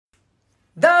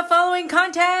The following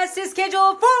contest is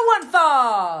scheduled for one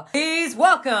fall. Please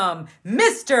welcome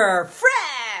Mr.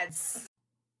 Freds.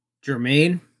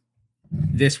 Jermaine,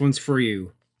 this one's for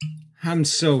you. I'm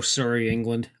so sorry,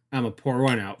 England. I'm a pour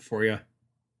one out for you.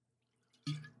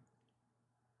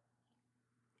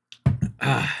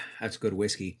 That's good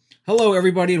whiskey. Hello,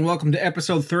 everybody, and welcome to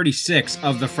episode 36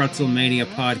 of the Fretzelmania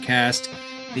podcast,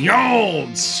 The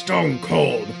Old Stone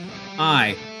Cold.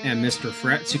 I am Mr.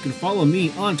 Fretz. You can follow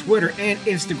me on Twitter and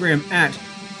Instagram at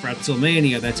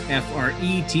Fretzelmania. That's F-R-E-T-Z-L-E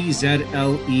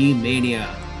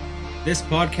Mania. This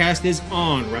podcast is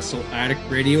on Wrestle Addict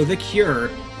Radio, the cure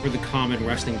for the common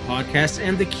wrestling podcast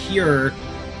and the cure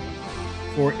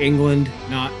for England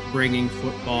not bringing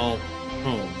football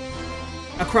home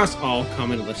across all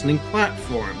common listening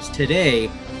platforms. Today,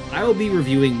 I will be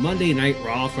reviewing Monday Night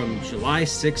Raw from July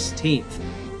 16th,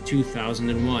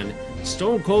 2001.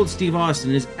 Stone Cold Steve Austin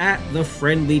is at the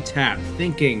Friendly Tap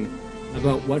thinking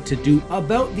about what to do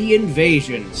about the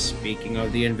invasion. Speaking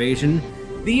of the invasion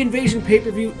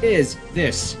pay-per-view is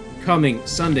this coming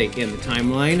Sunday in the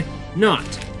timeline, not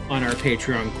on our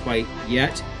Patreon quite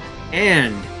yet,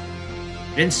 and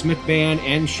Vince McMahon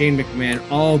and Shane McMahon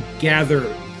all gather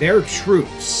their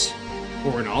troops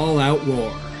for an all-out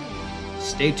war.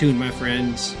 Stay tuned, my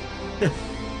friends.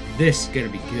 This is gonna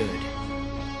be good.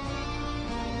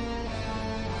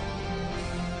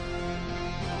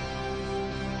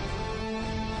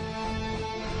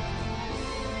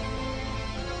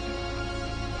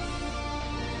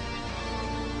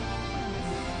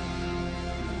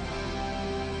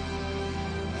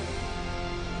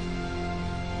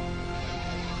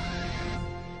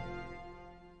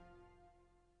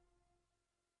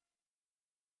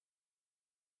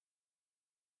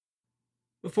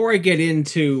 Before I get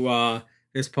into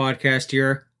this podcast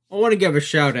here, I want to give a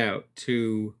shout out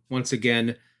to, once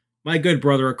again, my good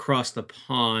brother across the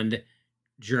pond,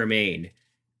 Jermaine.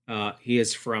 He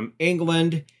is from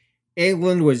England.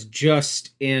 England was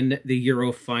just in the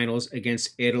Euro finals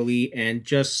against Italy, and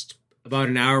just about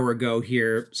an hour ago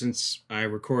here, since I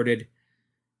recorded,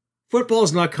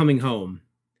 football's not coming home.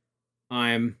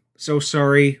 I'm so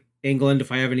sorry, England, if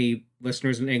I have any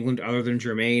listeners in England other than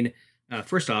Jermaine.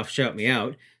 First off, shout me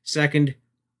out. Second,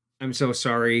 I'm so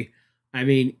sorry. I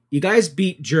mean, you guys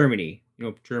beat Germany. You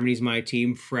know, Germany's my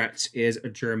team. Fretz is a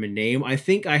German name. I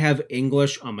think I have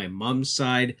English on my mom's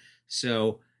side,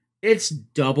 so it's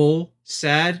double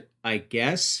sad, I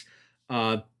guess.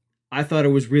 I thought it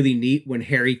was really neat when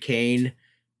Harry Kane,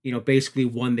 basically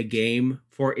won the game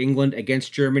for England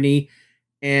against Germany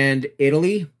and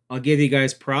Italy. I'll give you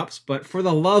guys props, but for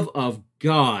the love of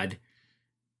God,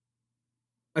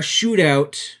 a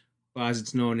shootout, as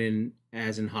it's known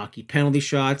as in hockey, penalty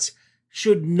shots,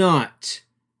 should not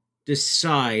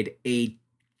decide a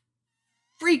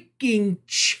freaking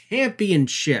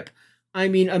championship. I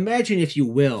mean, imagine, if you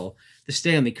will, the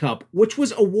Stanley Cup, which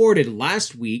was awarded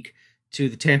last week to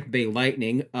the Tampa Bay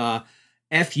Lightning.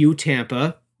 F.U.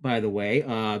 Tampa, by the way.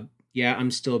 Yeah, I'm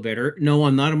still bitter. No,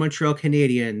 I'm not a Montreal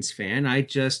Canadiens fan.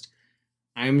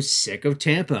 I'm sick of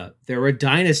Tampa. They're a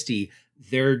dynasty.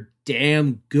 They're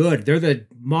damn good. They're the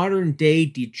modern day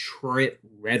Detroit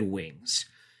Red Wings,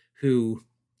 who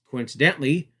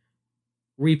coincidentally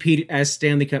repeated as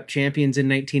Stanley Cup champions in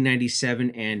 1997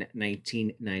 and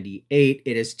 1998.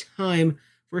 It is time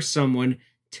for someone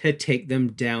to take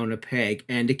them down a peg.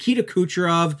 And Nikita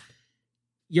Kucherov,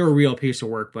 you're a real piece of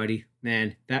work, buddy.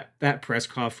 Man, that press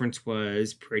conference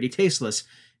was pretty tasteless.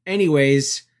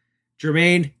 Anyways,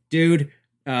 Jermaine, dude,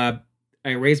 I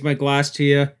raised my glass to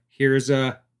you. Here's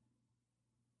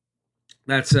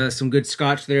that's some good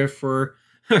scotch there for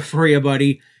you,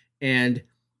 buddy, and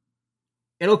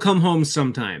it'll come home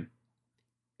sometime.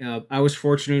 I was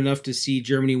fortunate enough to see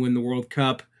Germany win the World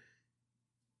Cup.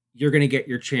 You're gonna get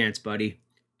your chance, buddy.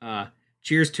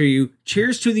 Cheers to you.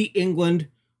 Cheers to the England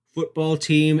football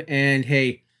team, and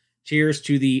hey, cheers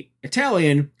to the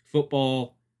Italian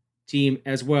football team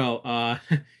as well.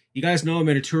 You guys know I'm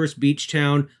in a tourist beach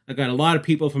town. I got a lot of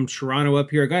people from Toronto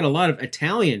up here. I got a lot of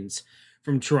Italians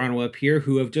from Toronto up here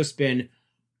who have just been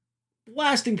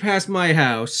blasting past my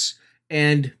house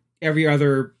and every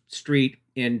other street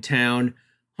in town,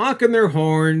 honking their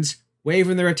horns,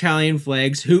 waving their Italian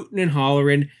flags, hooting and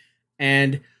hollering,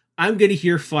 and I'm going to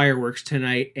hear fireworks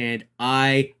tonight, and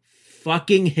I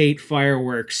fucking hate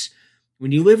fireworks.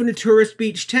 When you live in a tourist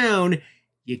beach town,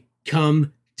 you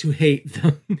come to hate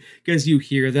them because you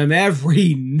hear them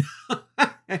every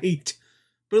night.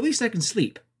 But at least I can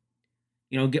sleep.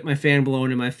 Get my fan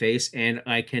blown in my face, and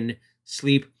I can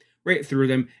sleep right through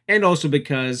them. And also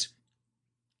because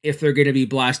if they're going to be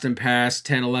blasting past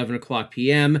 10, 11 o'clock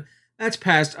p.m., That's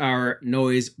past our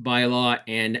noise bylaw,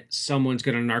 and someone's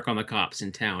gonna narc on the cops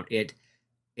in town. It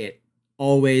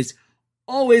always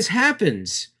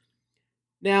happens.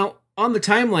 Now, on the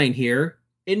timeline here,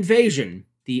 Invasion,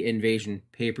 the Invasion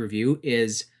pay-per-view,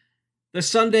 is the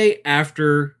Sunday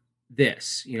after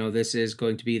this. This is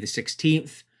going to be the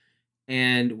 16th,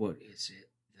 and what is it?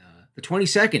 The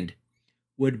 22nd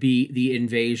would be the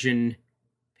Invasion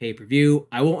pay-per-view.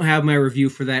 I won't have my review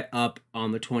for that up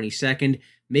on the 22nd.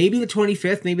 Maybe the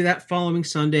 25th, maybe that following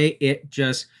Sunday. It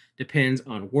just depends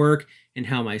on work and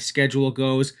how my schedule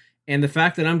goes. And the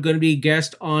fact that I'm going to be a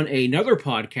guest on another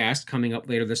podcast coming up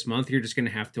later this month, you're just going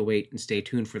to have to wait and stay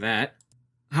tuned for that.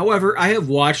 However, I have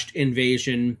watched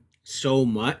Invasion so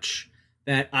much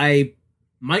that I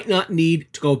might not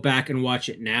need to go back and watch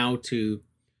it now to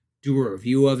do a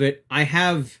review of it. I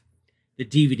have the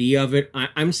DVD of it.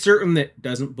 I'm certain that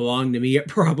doesn't belong to me. It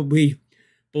probably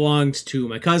belongs to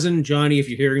my cousin, Johnny. If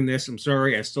you're hearing this, I'm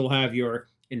sorry. I still have your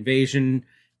Invasion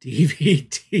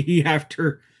DVD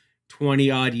after 20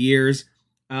 odd years.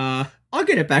 I'll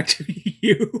get it back to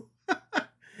you.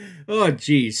 Oh,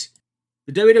 geez.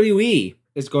 The WWE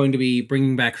is going to be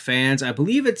bringing back fans. I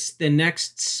believe it's the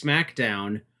next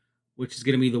SmackDown, which is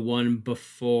going to be the one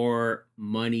before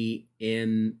Money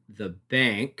in the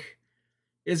Bank,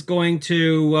 is going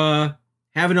to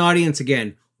have an audience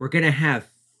again. We're going to have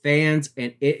fans,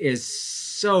 and it is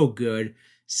so good,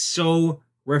 so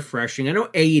refreshing. I know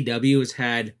AEW has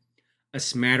had a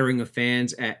smattering of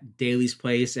fans at Daly's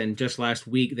Place, and just last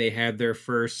week they had their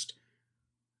first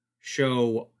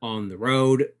show on the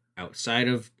road outside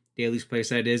of Daly's Place,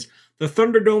 that is. The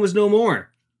Thunderdome is no more.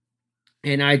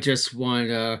 And I just want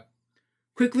to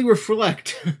quickly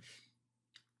reflect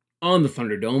on the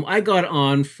Thunderdome. I got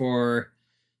on for,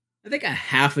 I think, a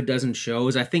half a dozen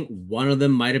shows. I think one of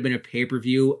them might have been a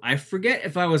pay-per-view. I forget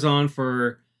if I was on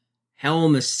for Hell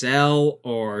in a Cell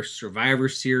or Survivor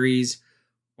Series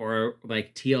or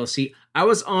like TLC. I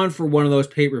was on for one of those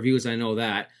pay-per-views, I know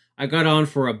that. I got on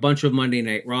for a bunch of Monday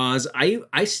Night Raws.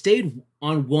 I stayed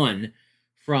on one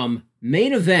from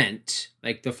main event,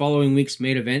 like the following week's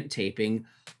main event taping,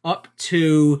 up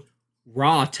to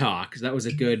Raw Talk. That was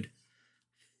a good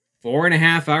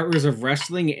 4.5 hours of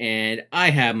wrestling, and I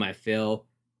had my fill.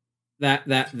 That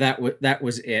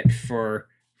was it for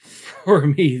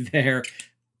me there.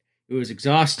 It was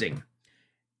exhausting.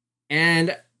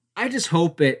 And I just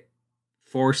hope it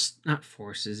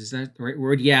forces, is that the right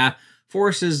word? Yeah,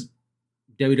 forces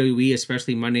WWE,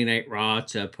 especially Monday Night Raw,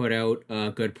 to put out a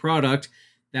good product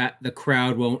that the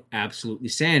crowd won't absolutely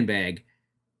sandbag.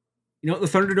 The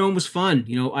Thunderdome was fun.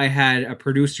 I had a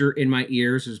producer in my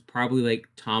ears, who's probably like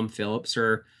Tom Phillips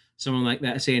or someone like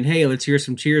that, saying, hey, let's hear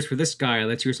some cheers for this guy.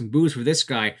 Let's hear some boos for this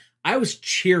guy. I was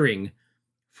cheering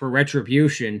for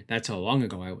Retribution. That's how long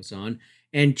ago I was on.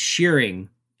 And cheering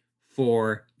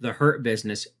for the Hurt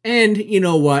Business. And you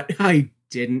know what? I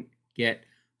didn't get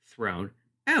thrown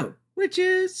out, which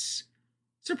is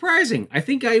surprising. I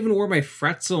think I even wore my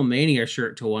Fretzelmania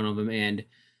shirt to one of them, and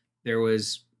there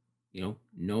was, no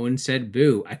one said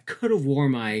boo. I could have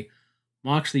worn my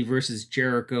Moxley versus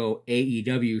Jericho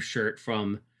AEW shirt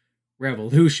from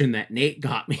Revolution that Nate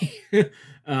got me.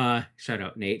 Shout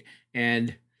out, Nate.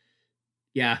 And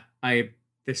yeah, I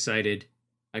decided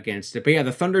against it. But yeah,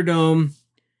 the Thunderdome,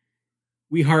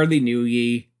 we hardly knew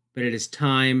ye, but it is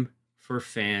time for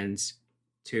fans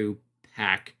to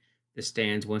pack the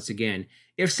stands once again.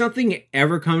 If something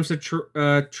ever comes to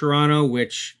Toronto,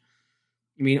 which,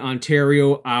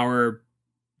 Ontario, our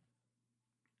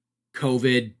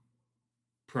COVID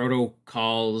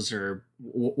protocols or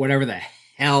whatever the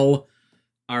hell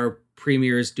our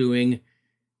premier is doing,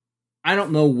 I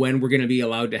don't know when we're going to be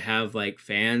allowed to have like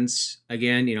fans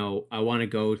again. I want to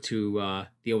go to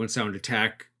the Owen Sound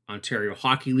Attack Ontario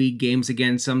Hockey League games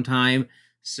again sometime.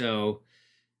 So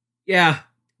yeah,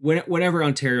 whenever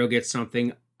Ontario gets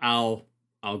something, I'll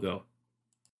go.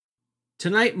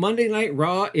 Tonight, Monday Night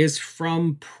Raw is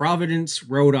from Providence,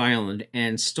 Rhode Island,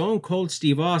 and Stone Cold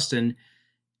Steve Austin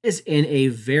is in a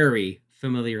very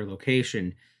familiar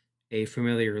location. A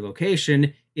familiar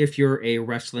location if you're a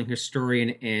wrestling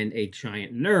historian and a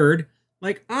giant nerd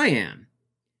like I am.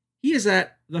 He is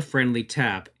at the Friendly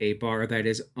Tap, a bar that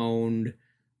is owned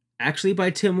actually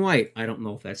by Tim White. I don't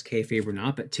know if that's kayfabe or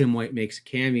not, but Tim White makes a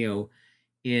cameo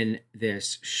in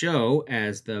this show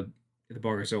as the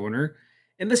bar's owner.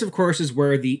 And this, of course, is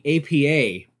where the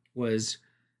APA was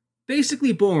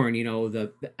basically born.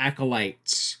 The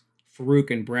Acolytes, Farouk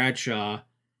and Bradshaw,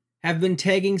 have been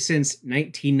tagging since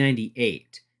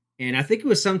 1998. And I think it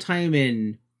was sometime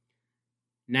in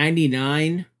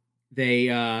 99, they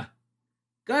got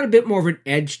got a bit more of an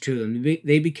edge to them.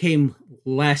 They became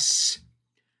less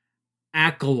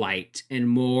acolyte and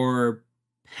more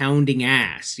pounding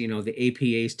ass. You know, the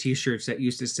APA's t-shirts that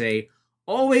used to say,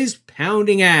 always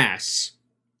pounding ass.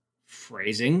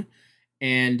 Phrasing.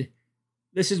 And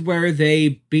this is where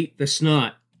they beat the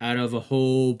snot out of a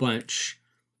whole bunch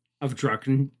of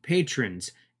drunken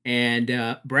patrons.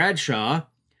 And Bradshaw,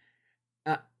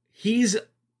 he's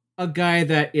a guy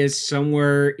that is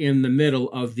somewhere in the middle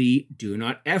of the do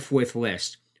not F with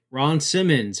list. Ron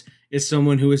Simmons is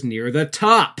someone who is near the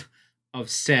top of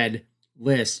said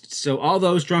list. So all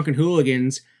those drunken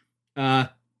hooligans,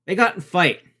 they got in a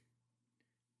fight.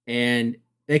 And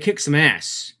they kicked some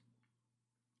ass.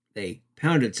 They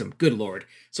pounded some, good lord.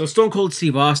 So Stone Cold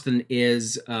Steve Austin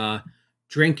is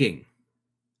drinking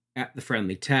at the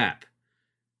Friendly Tap.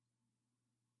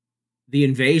 The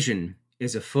invasion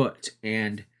is afoot,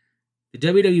 and the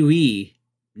WWE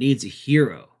needs a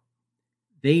hero.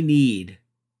 They need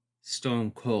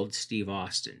Stone Cold Steve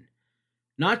Austin.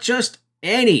 Not just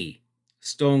any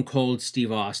Stone Cold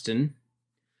Steve Austin,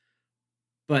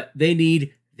 but they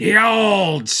need the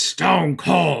old Stone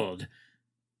Cold.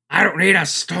 I don't need a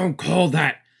Stone Cold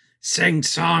that sings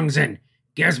songs and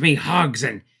gives me hugs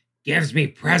and gives me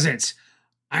presents.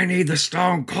 I need the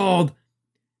Stone Cold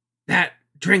that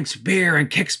drinks beer and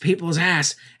kicks people's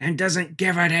ass and doesn't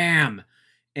give a damn.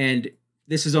 And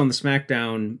this is on the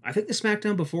SmackDown, I think the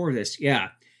SmackDown before this, yeah.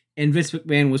 And Vince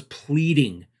McMahon was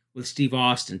pleading with Steve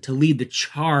Austin to lead the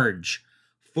charge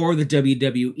for the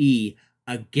WWE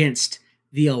against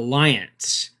the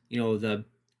alliance. You know, the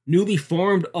newly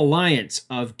formed alliance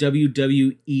of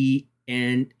WWE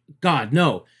and,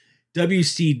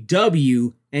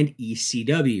 WCW and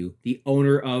ECW. The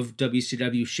owner of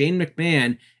WCW, Shane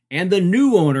McMahon, and the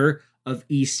new owner of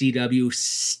ECW,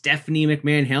 Stephanie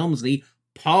McMahon Helmsley.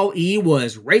 Paul E.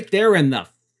 was right there in the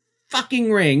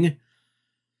fucking ring.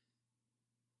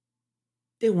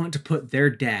 They want to put their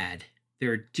dad,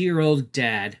 their dear old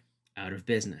dad, out of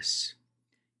business.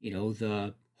 You know,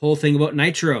 the whole thing about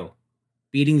Nitro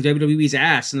beating WWE's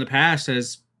ass in the past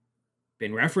has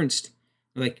been referenced.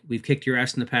 Like, we've kicked your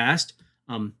ass in the past.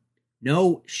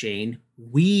 No, Shane,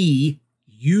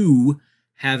 you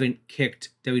haven't kicked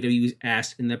WWE's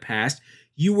ass in the past.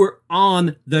 You were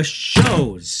on the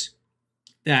shows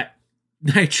that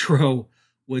Nitro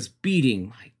was beating.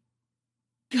 My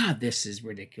God, this is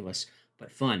ridiculous,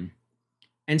 but fun.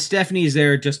 And Stephanie's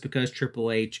there just because Triple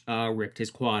H ripped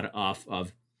his quad off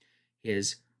of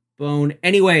his bone.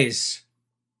 Anyways,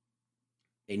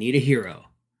 they need a hero.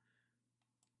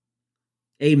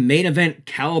 A main event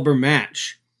caliber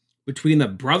match between the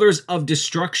Brothers of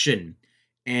Destruction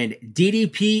and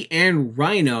DDP and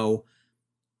Rhino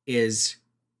is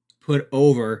put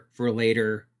over for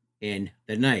later in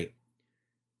the night.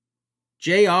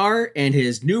 JR and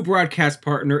his new broadcast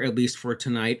partner, at least for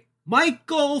tonight,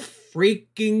 Michael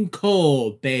freaking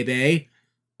Cole, baby.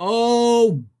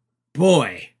 Oh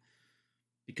boy.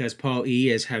 Because Paul E.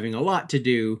 is having a lot to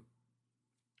do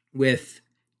with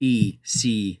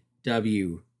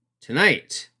ECW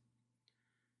tonight.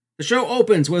 The show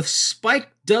opens with Spike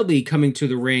Dudley coming to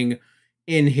the ring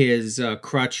in his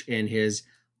crutch and his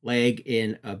leg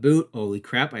in a boot. Holy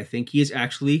crap, I think he is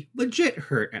actually legit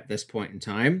hurt at this point in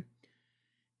time.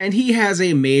 And he has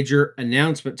a major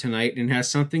announcement tonight and has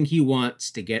something he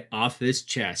wants to get off his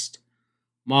chest.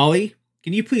 Molly,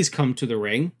 can you please come to the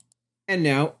ring? And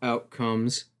now out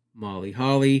comes Molly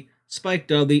Holly. Spike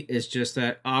Dudley is just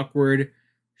that awkward,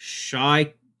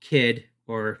 shy kid,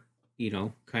 or,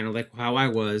 kind of like how I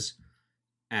was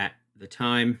at the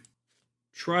time,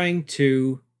 trying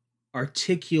to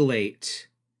articulate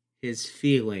his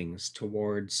feelings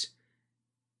towards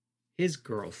his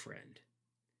girlfriend.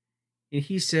 And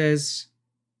he says,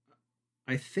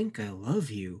 I think I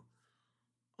love you.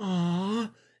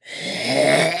 Aww.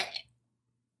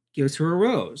 Gives her a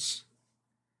rose.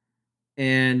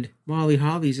 And Molly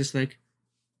Holly's just like,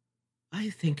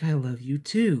 I think I love you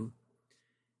too.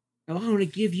 I want to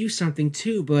give you something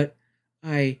too, but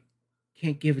I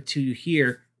can't give it to you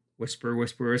here. Whisper,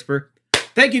 whisper, whisper.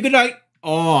 Thank you, good night.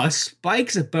 Oh,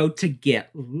 Spike's about to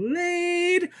get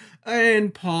laid.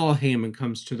 And Paul Heyman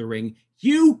comes to the ring.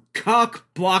 You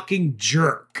cock-blocking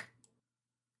jerk.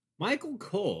 Michael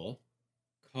Cole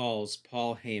calls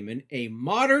Paul Heyman a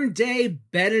modern-day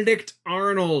Benedict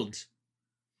Arnold.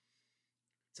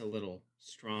 It's a little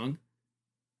strong.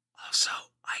 Also,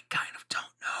 I kind of don't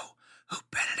know who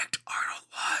Benedict Arnold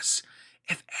was.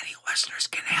 If any listeners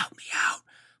can help me out,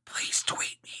 please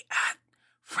tweet me at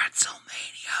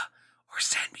Fretzelmania or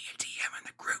send me a DM in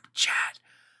the group chat.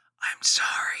 I'm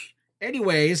sorry.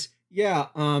 Anyways, yeah,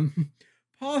 Paul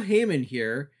Heyman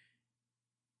here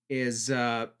is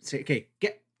say, okay,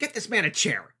 get this man a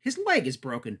chair. His leg is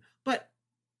broken. But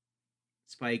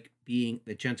Spike, being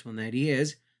the gentleman that he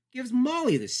is, gives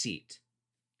Molly the seat.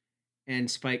 And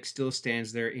Spike still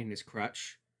stands there in his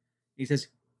crutch. He says,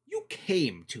 "You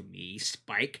came to me,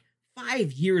 Spike,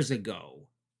 5 years ago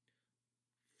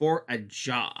for a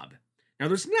job. Now,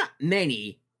 there's not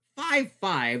many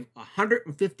 5'5",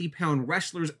 150-pound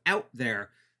wrestlers out there,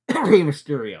 Rey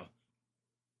Mysterio.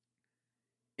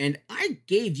 And I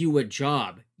gave you a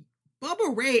job.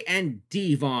 Bubba Ray and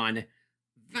Devon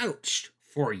vouched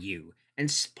for you.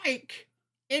 And Spike,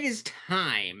 it is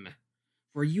time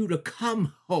for you to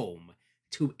come home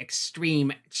to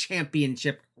Extreme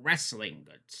Championship Wrestling,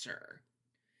 good sir.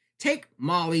 Take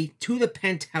Molly to the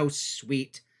penthouse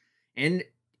suite and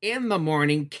in the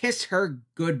morning kiss her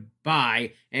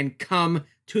goodbye and come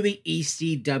to the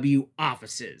ECW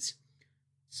offices."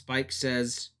 Spike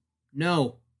says,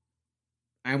 "No,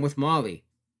 I'm with Molly."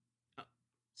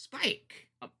 Spike,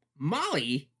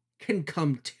 Molly can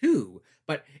come too,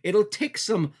 but it'll take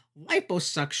some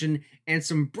liposuction and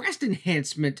some breast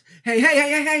enhancement.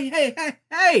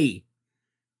 Hey!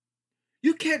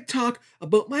 You can't talk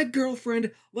about my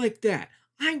girlfriend like that.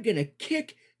 I'm gonna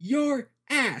kick your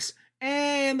ass.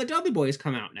 And the Dudley Boys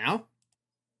come out now,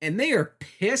 and they are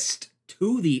pissed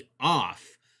to the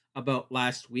off about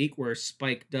last week where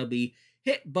Spike Dudley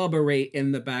hit Bubba Ray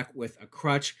in the back with a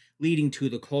crutch, leading to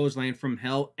the clothesline from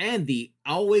hell and the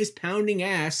always pounding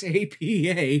ass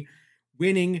APA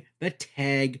winning the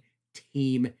tag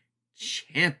team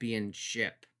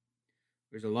championship.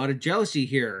 There's a lot of jealousy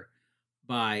here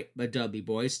by the Dudley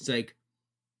Boys. It's like,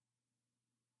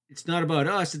 it's not about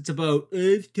us, it's about,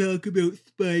 let's talk about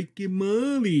Spike and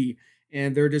Molly.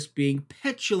 And they're just being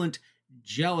petulant,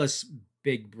 jealous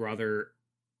big brothers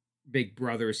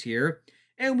here.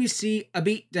 And we see a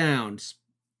beatdown.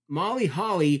 Molly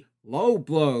Holly low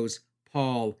blows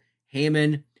Paul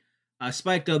Heyman.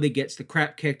 Spike Dudley gets the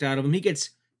crap kicked out of him. He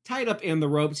gets tied up in the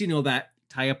ropes. You know that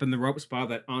tie up in the rope spot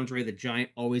that Andre the Giant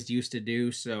always used to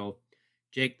do. So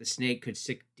Jake the Snake could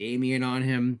stick Damien on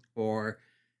him, or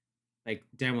like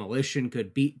Demolition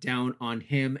could beat down on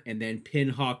him and then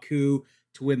pin Haku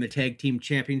to win the tag team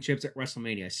championships at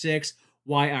WrestleMania 6.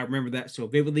 Why I remember that so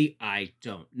vividly, I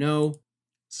don't know.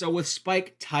 So with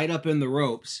Spike tied up in the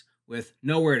ropes with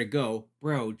nowhere to go,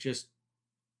 bro, just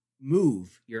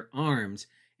move your arms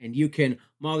and you can.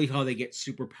 Molly Holly gets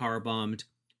super power bombed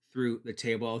through the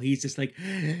table. He's just like,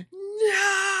 no!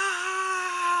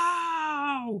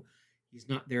 He's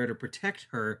not there to protect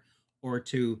her or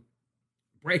to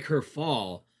break her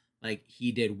fall like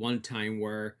he did one time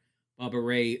where Bubba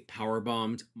Ray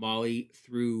powerbombed Molly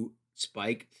through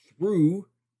Spike through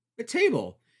the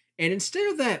table. And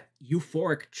instead of that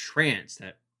euphoric trance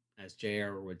that, as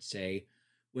JR would say,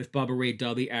 with Bubba Ray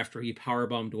Dudley after he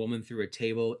powerbombed a woman through a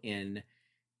table in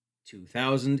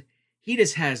 2000, he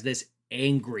just has this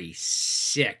angry,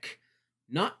 sick,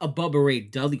 not a Bubba Ray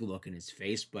Dudley look in his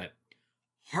face, but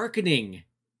hearkening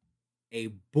a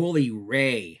Bully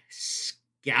Ray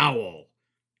scowl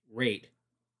right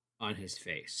on his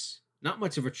face. Not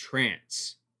much of a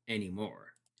trance anymore.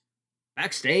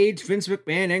 Backstage, Vince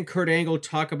McMahon and Kurt Angle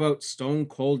talk about Stone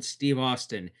Cold Steve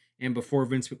Austin. And before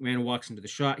Vince McMahon walks into the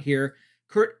shot here,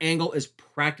 Kurt Angle is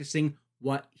practicing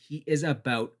what he is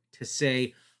about to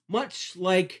say, much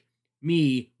like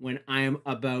me when I am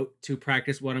about to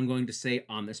practice what I'm going to say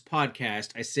on this podcast.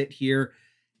 I sit here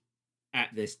at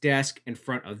this desk in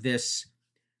front of this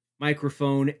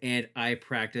microphone and I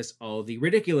practice all the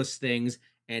ridiculous things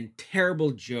and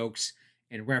terrible jokes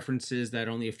and references that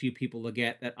only a few people will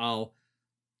get that I'll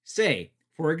say.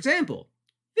 For example,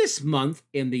 this month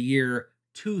in the year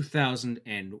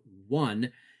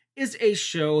 2001 is a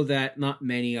show that not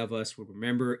many of us would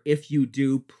remember. If you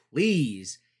do,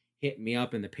 please hit me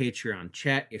up in the Patreon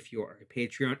chat if you're a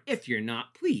Patreon. If you're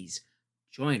not, please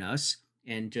join us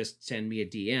and just send me a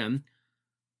DM.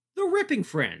 The Ripping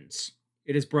Friends.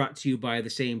 It is brought to you by the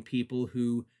same people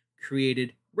who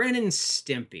created Ren and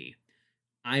Stimpy.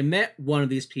 I met one of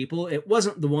these people. It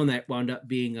wasn't the one that wound up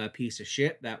being a piece of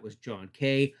shit. That was John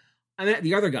Kay. I met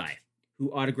the other guy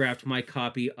who autographed my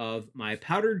copy of my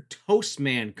Powdered Toast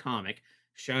Man comic.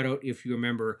 Shout out if you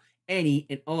remember any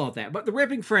and all of that. But the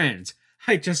Ripping Friends.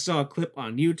 I just saw a clip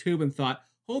on YouTube and thought,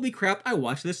 holy crap, I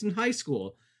watched this in high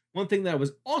school. One thing that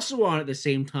was also on at the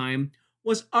same time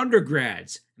was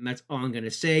Undergrads. And that's all I'm going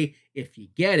to say. If you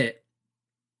get it,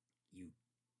 you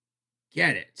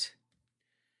get it.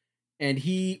 And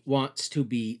he wants to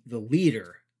be the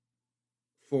leader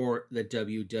for the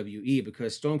WWE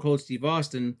because Stone Cold Steve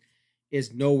Austin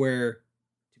is nowhere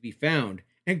to be found.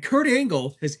 And Kurt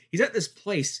Angle, he's at this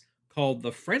place called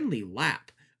the Friendly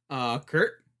Lap.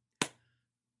 Kurt,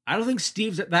 I don't think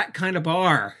Steve's at that kind of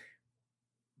bar,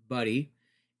 buddy.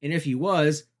 And if he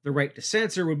was, the right to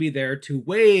censor would be there to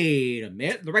wait a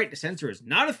minute. The right to censor is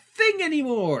not a thing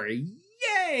anymore.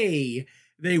 Yay!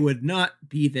 They would not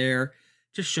be there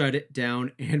to shut it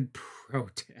down and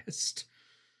protest.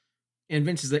 And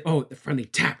Vince is like, oh, the friendly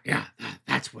tap. Yeah,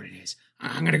 that's what it is.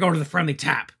 I'm going to go to the friendly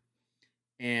tap.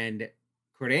 And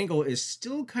Kurt Angle is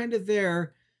still kind of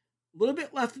there, a little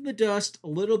bit left in the dust, a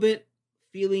little bit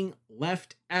feeling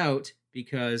left out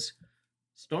because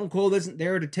Stone Cold isn't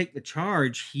there to take the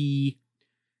charge. He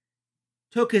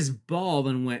took his ball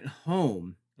and went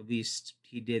home. At least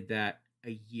he did that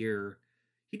a year.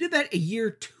 He did that a year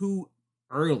too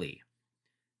early.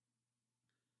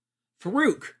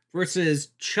 Farouk versus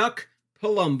Chuck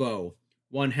Palumbo,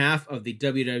 one half of the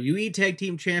WWE Tag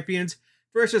Team Champions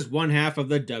versus one half of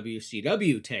the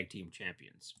WCW Tag Team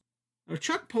Champions. Now,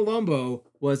 Chuck Palumbo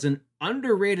was an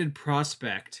underrated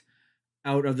prospect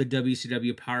out of the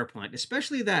WCW power plant,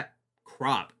 especially that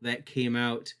crop that came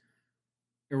out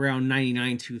around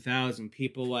 99, 2000.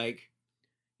 People like,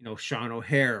 Sean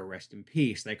O'Hare, rest in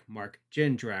peace, like Mark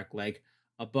Jindrak, like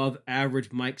above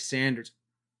average Mike Sanders.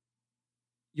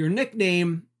 Your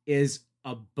nickname is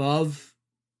above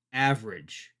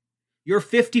average. You're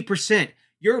 50%.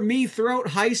 You're me throughout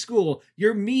high school.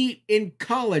 You're me in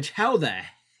college. How the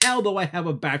hell do I have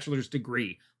a bachelor's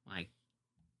degree? My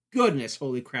goodness,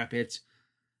 holy crap. It's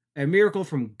a miracle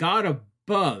from God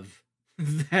above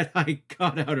that I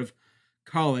got out of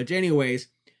college. Anyways,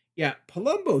 yeah,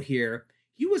 Palumbo here,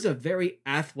 he was a very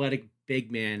athletic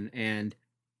big man, and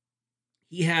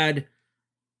he had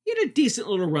a decent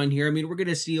little run here. I mean, we're going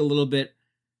to see a little bit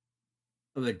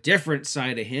of a different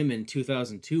side of him in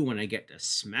 2002 when I get to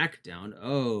SmackDown.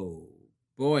 Oh,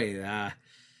 boy, I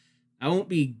won't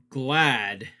be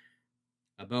glad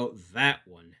about that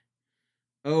one.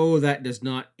 Oh, that does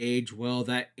not age well.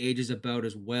 That ages about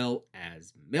as well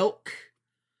as milk.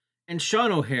 And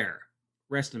Sean O'Hare,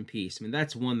 rest in peace. I mean,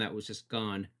 that's one that was just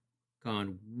gone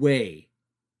way,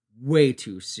 way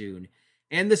too soon.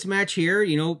 And this match here,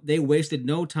 they wasted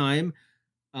no time.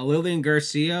 Lillian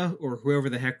Garcia, or whoever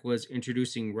the heck was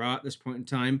introducing Raw at this point in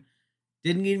time,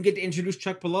 didn't even get to introduce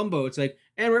Chuck Palumbo. It's like,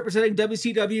 and representing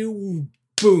WCW,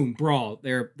 boom, brawl.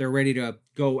 They're ready to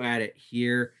go at it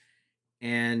here.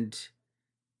 And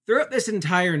throughout this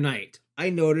entire night,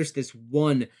 I noticed this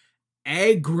one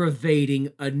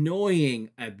aggravating,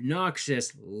 annoying,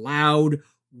 obnoxious, loud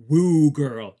woo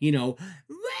girl.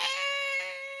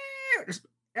 Just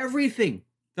everything.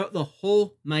 The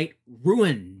whole night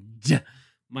ruined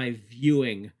my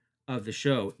viewing of the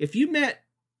show. If you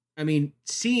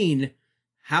seen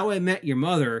How I Met Your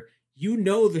Mother, you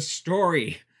know the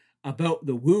story about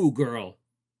the woo girl,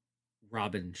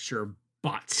 Robin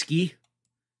Scherbatsky.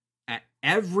 At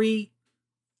every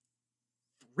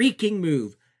freaking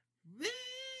move.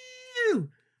 Woo!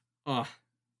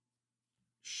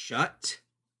 Shut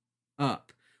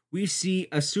up. We see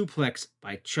a suplex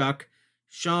by Chuck.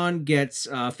 Sean gets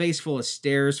a face full of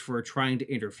stairs for trying to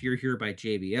interfere here by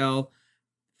JBL.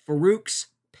 Farouk's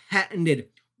patented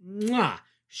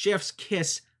chef's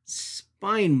kiss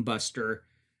spine buster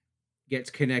gets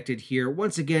connected here.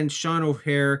 Once again, Sean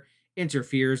O'Hare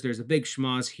interferes. There's a big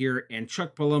schmoz here, and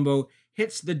Chuck Palumbo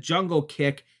hits the jungle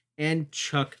kick, and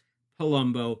Chuck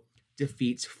Palumbo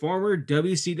defeats former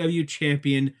WCW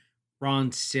champion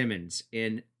Ron Simmons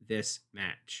in this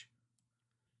match.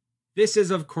 This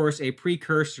is, of course, a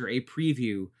precursor, a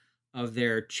preview of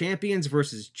their Champions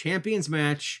versus Champions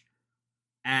match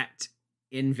at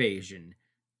Invasion.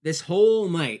 This whole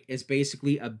night is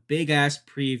basically a big-ass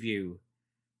preview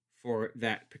for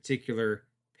that particular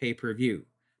pay-per-view.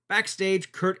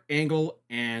 Backstage, Kurt Angle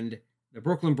and the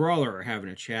Brooklyn Brawler are having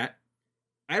a chat.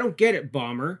 I don't get it,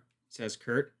 Bomber, says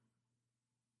Kurt.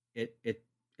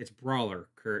 It's Brawler,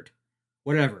 Kurt.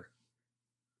 Whatever.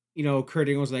 Kurt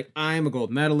Angle's like, I'm a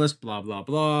gold medalist, blah, blah,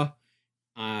 blah.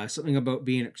 Something about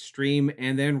being extreme.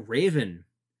 And then Raven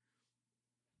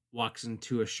walks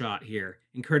into a shot here.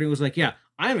 And Kurt Angle's like, yeah,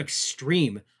 I'm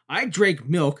extreme. I drank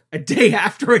milk a day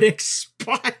after it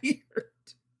expired.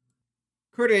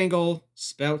 Kurt Angle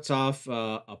spouts off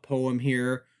a poem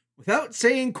here without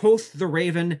saying, quoth the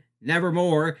Raven,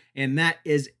 nevermore. And that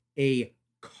is a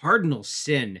cardinal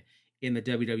sin in the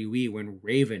WWE when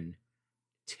Raven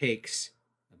takes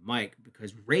the mic,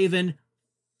 because Raven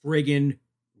friggin'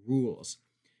 rules.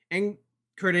 And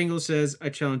Kurt Angle says, I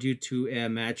challenge you to a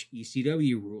match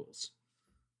ECW rules.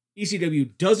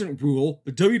 ECW doesn't rule.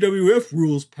 The WWF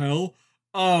rules, pal.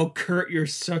 Oh, Kurt, you're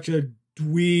such a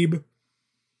dweeb.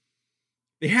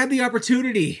 They had the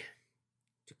opportunity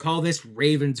to call this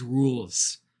Raven's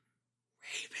Rules.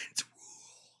 Ravens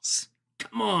rules.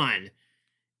 Come on.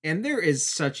 And there is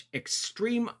such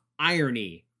extreme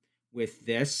irony with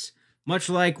this, much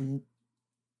like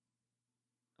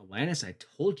Alanis, I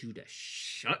told you to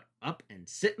shut up and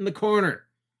sit in the corner.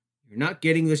 You're not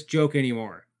getting this joke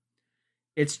anymore.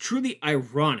 It's truly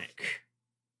ironic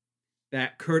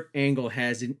that Kurt Angle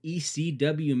has an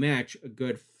ECW match a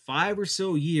good 5 or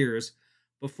so years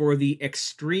before the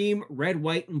Extreme Red,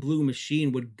 White, and Blue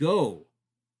Machine would go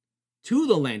to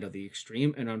the Land of the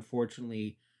Extreme, and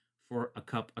unfortunately for a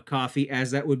cup of coffee,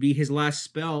 as that would be his last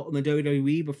spell in the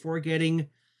WWE before getting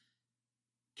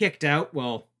kicked out,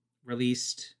 well,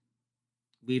 released,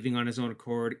 leaving on his own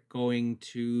accord, going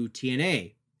to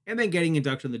TNA, and then getting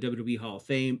inducted in the WWE Hall of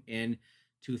Fame in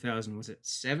 2000, was it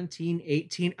 17,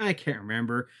 18? I can't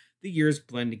remember. The years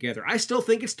blend together. I still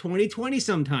think it's 2020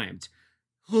 sometimes.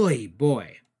 Holy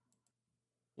boy.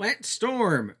 Lance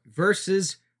Storm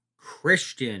versus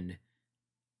Christian.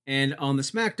 And on the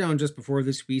SmackDown just before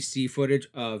this, we see footage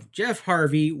of Jeff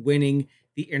Harvey winning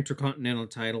the Intercontinental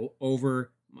title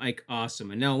over Mike Awesome.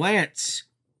 And now, Lance,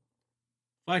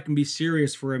 if I can be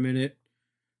serious for a minute,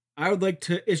 I would like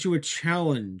to issue a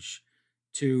challenge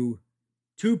to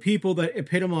two people that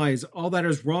epitomize all that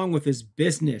is wrong with his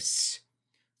business,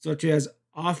 such as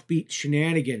offbeat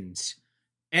shenanigans.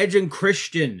 Edge and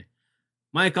Christian.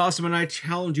 Mike Awesome and I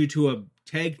challenge you to a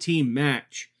tag team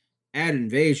match at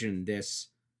Invasion. This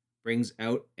brings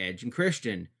out Edge and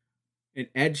Christian. And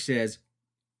Edge says,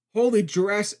 "Holy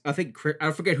Jurassic..."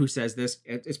 I forget who says this.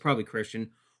 It's probably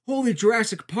Christian. "Holy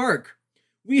Jurassic Park.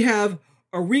 We have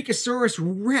a Rhedosaurus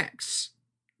Rex."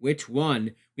 Which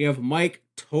one? We have Mike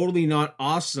Totally Not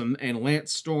Awesome and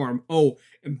Lance Storm. Oh,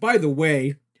 and by the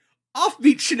way,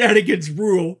 offbeat shenanigans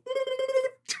rule.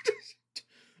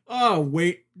 Oh,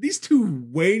 wait. These two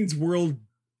Wayne's World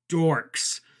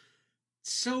dorks.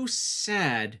 So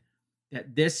sad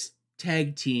that this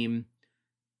tag team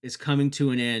is coming to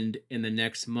an end in the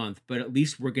next month, but at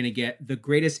least we're going to get the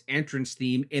greatest entrance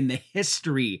theme in the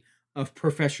history of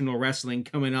professional wrestling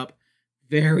coming up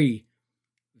very,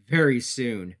 very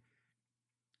soon.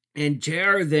 And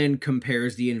JR then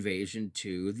compares the Invasion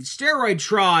to the steroid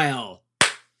trial.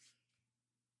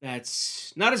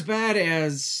 That's not as bad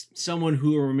as someone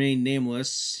who will remain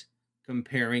nameless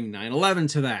comparing 9/11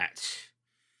 to that.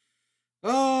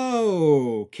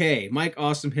 Okay, Mike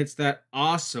Awesome hits that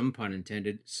awesome, pun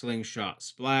intended, slingshot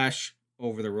splash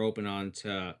over the rope and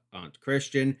onto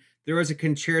Christian. There was a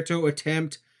concerto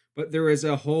attempt, but there is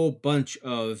a whole bunch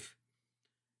of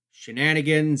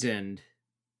shenanigans and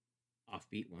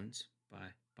offbeat ones,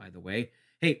 by the way.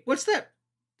 Hey, what's that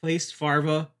place,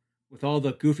 Farva, with all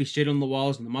the goofy shit on the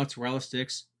walls and the mozzarella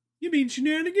sticks? You mean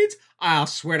shenanigans? I'll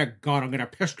swear to God I'm gonna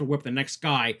pistol whip the next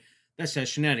guy that says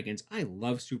shenanigans. I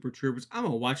love Super Troopers. I'm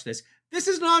gonna watch this. This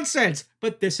is nonsense,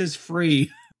 but this is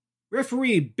free.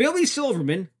 Referee Billy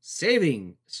Silverman,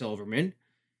 saving Silverman,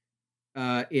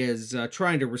 is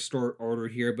trying to restore order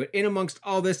here, but in amongst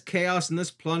all this chaos and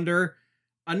this plunder,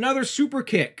 another super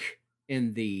kick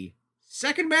in the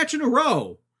second match in a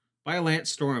row by Lance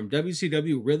Storm.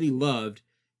 WCW really loved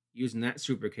using that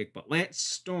super kick, but Lance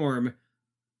Storm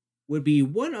would be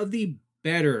one of the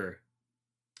better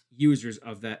users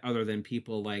of that other than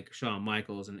people like Shawn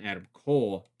Michaels and Adam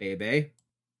Cole, baby.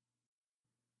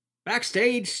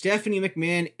 Backstage, Stephanie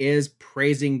McMahon is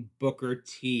praising Booker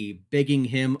T, bigging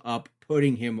him up,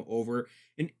 putting him over,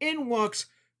 and in walks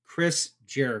Chris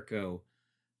Jericho,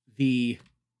 the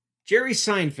Jerry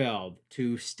Seinfeld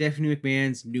to Stephanie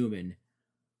McMahon's Newman.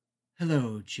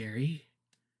 "Hello, Jerry.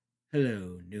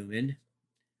 Hello, Newman.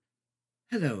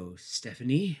 Hello,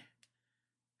 Stephanie.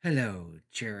 Hello,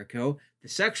 Jericho." The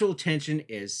sexual tension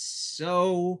is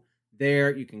so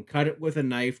there. You can cut it with a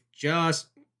knife. Just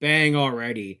bang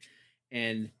already.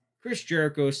 And Chris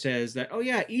Jericho says that, oh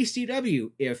yeah,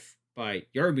 ECW, if by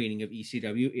your meaning of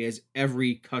ECW, is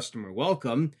every customer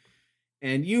welcome.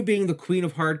 And you being the queen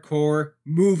of hardcore,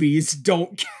 movies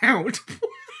don't count.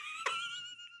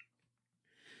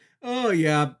 Oh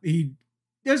yeah, he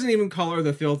doesn't even call her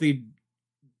the filthy,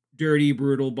 dirty,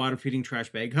 brutal, bottom-feeding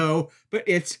trash bag hoe, but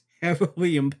it's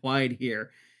heavily implied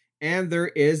here. And there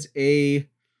is a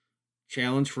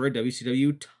challenge for a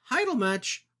WCW title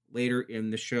match later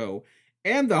in the show.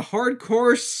 And the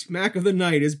hardcore smack of the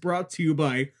night is brought to you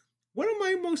by one of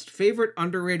my most favorite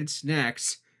underrated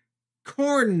snacks,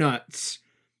 corn nuts.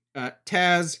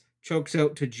 Taz chokes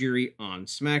out Tajiri on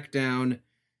SmackDown.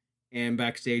 And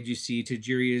backstage you see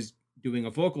Tajiri is doing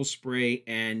a vocal spray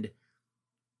and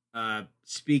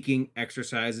speaking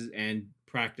exercises and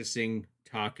practicing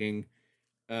talking.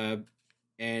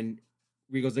 And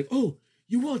Regal's like, "Oh,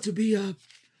 you want to be a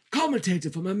commentator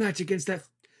for my match against that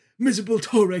Miserable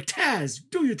Torek Taz,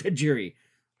 do your Tajiri.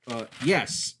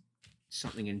 Yes,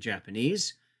 something in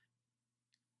Japanese.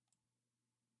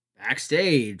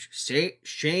 Backstage,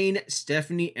 Shane,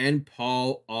 Stephanie, and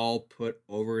Paul all put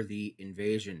over the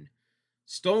invasion.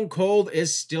 Stone Cold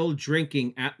is still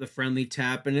drinking at the friendly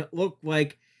tap, and it looked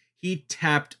like he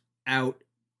tapped out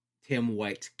Tim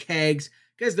White's kegs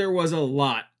because there was a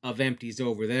lot of empties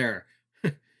over there.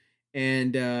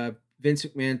 And Vince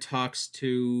McMahon talks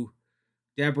to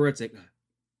Deborah. It's like,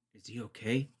 is he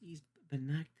okay? He's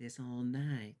been like this all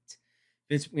night.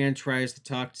 Vince McMahon tries to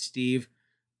talk to Steve.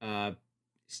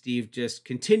 Steve just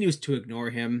continues to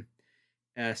ignore him,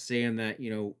 saying that,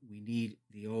 we need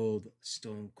the old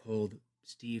Stone Cold.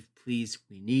 Steve, please,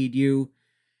 we need you.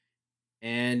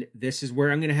 And this is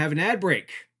where I'm going to have an ad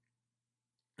break.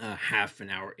 Half an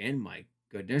hour in, my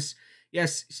goodness.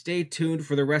 Yes, stay tuned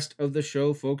for the rest of the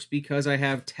show, folks, because I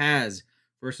have Taz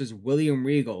versus William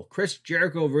Regal, Chris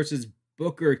Jericho versus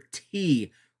Booker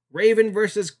T, Raven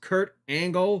versus Kurt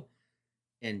Angle.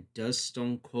 And does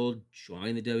Stone Cold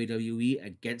join the WWE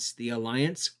against the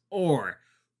Alliance, or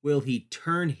will he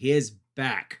turn his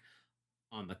back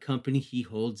on the company he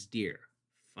holds dear?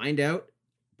 Find out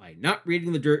by not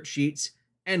reading the dirt sheets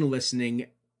and listening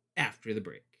after the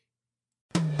break.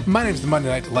 My name's the Monday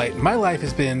Night Delight, and my life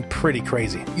has been pretty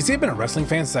crazy. You see, I've been a wrestling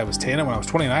fan since I was 10, and when I was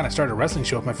 29, I started a wrestling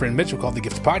show with my friend Mitchell called The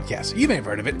Gift Podcast. You may have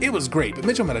heard of it. It was great, but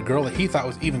Mitchell met a girl that he thought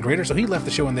was even greater, so he left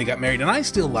the show when they got married, and I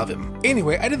still love him.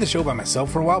 Anyway, I did the show by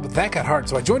myself for a while, but that got hard,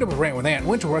 so I joined up with Rant with Ant and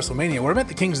went to WrestleMania, where I met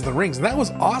the Kings of the Rings, and that was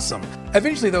awesome.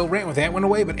 Eventually, though, Rant with Ant went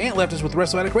away, but Ant left us with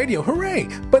Wrestle Addict Radio. Hooray!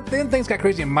 But then things got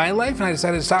crazy in my life, and I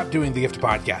decided to stop doing The Gift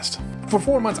Podcast. For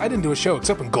 4 months, I didn't do a show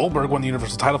except when Goldberg won the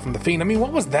Universal title from The Fiend. I mean,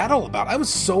 what was that all about? I was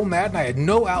so mad and I had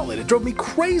no outlet. It drove me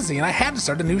crazy and I had to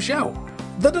start a new show.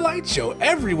 The Delight Show.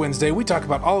 Every Wednesday, we talk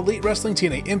about all elite wrestling,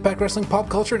 TNA, Impact Wrestling, pop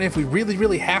culture, and if we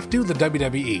really have to, the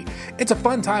WWE. It's a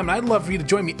fun time and I'd love for you to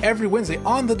join me every Wednesday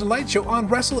on The Delight Show on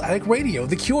Wrestle Addict Radio,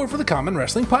 the cure for the common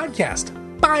wrestling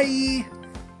podcast. Bye!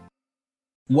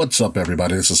 What's up,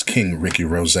 everybody? This is King Ricky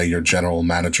Rose, your general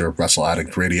manager of Wrestle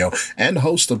Addict Radio and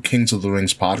host of Kings of the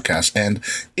Rings podcast. And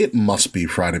it must be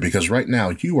Friday because right now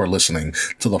you are listening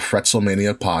to the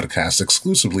Fretzelmania podcast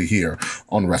exclusively here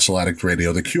on Wrestle Addict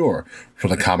Radio, the cure for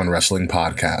the common wrestling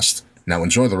podcast. Now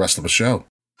enjoy the rest of the show.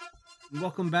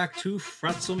 Welcome back to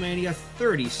Fretzelmania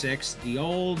 36, the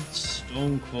old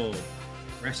Stone Cold.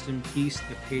 Rest in peace,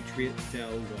 the Patriot Del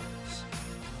Rose.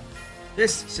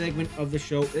 This segment of the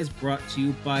show is brought to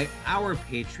you by our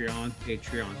Patreon,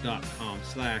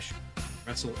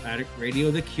 patreon.com/Wrestle Addict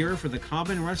Radio, the cure for the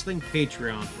common wrestling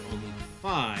Patreon. For only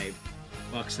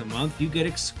 $5 a month, you get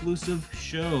exclusive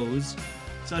shows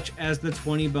such as the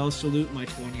 20 Bell Salute, my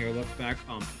 20-year look back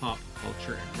on pop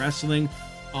culture and wrestling.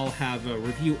 I'll have a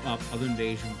review up of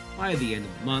Invasion by the end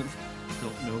of the month.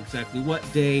 Don't know exactly what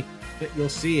day, but you'll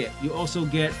see it. You also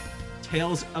get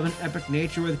Tales of an Epic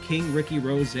Nature with King Ricky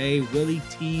Rose, Willie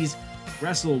T's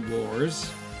Wrestle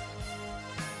Wars.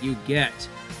 You get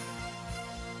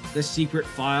The Secret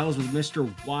Files with Mr.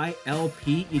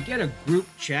 YLP. You get a group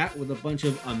chat with a bunch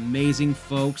of amazing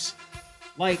folks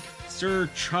like Sir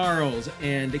Charles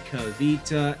and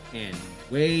Kavita and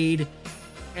Wade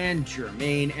and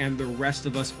Jermaine and the rest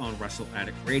of us on Wrestle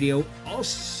Addict Radio.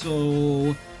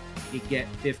 Also, you get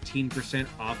 15%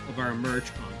 off of our merch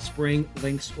on Spring.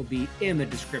 Links will be in the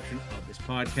description of this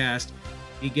podcast.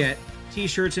 You get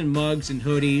t-shirts and mugs and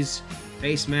hoodies,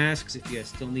 face masks if you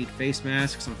still need face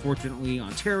masks. Unfortunately,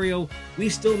 Ontario, we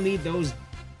still need those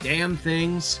damn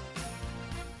things.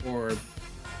 Or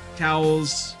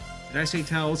towels. Did I say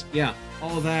towels? Yeah,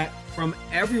 all of that from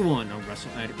everyone on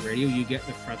Wrestle Addict Radio. You get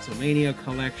the Fretzelmania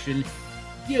collection.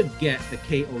 You get the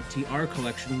KOTR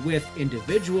collection with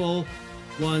individual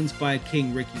ones by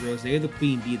King Ricky Rose, the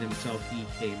Queen Bee themselves,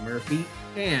 D.K. Murphy,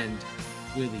 and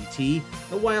Willie T.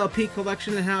 The YLP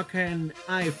collection, and how can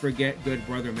I forget Good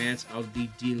Brother Mance of the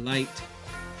Delight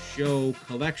Show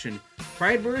collection.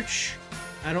 Pride merch,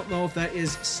 I don't know if that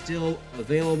is still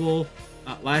available.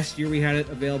 Last year we had it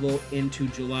available into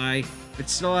July.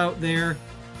 It's still out there.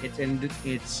 It's in the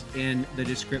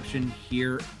description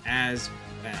here as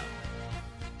well.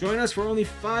 Join us for only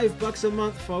 $5 a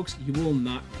month, folks. You will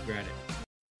not regret it.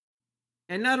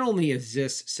 And not only is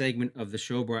this segment of the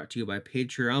show brought to you by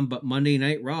Patreon, but Monday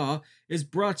Night Raw is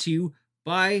brought to you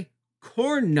by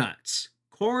Corn Nuts.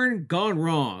 Corn gone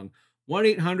wrong.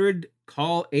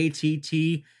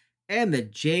 1-800-CALL-ATT and the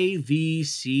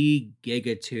JVC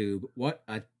Gigatube. What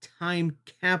a time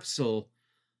capsule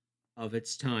of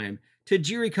its time.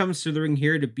 Tajiri comes to the ring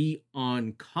here to be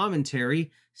on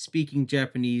commentary, speaking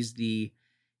Japanese the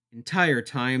entire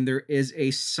time. There is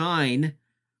a sign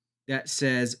that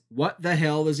says, "What the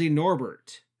hell is a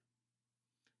Norbert?"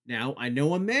 Now, I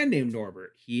know a man named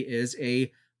Norbert. He is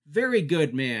a very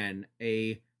good man,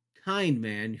 a kind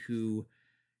man who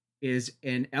is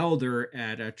an elder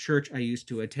at a church I used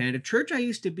to attend, a church I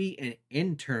used to be an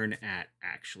intern at,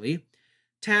 actually.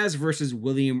 Taz versus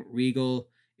William Regal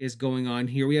is going on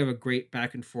here. We have a great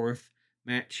back and forth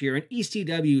match here, an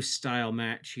ECW style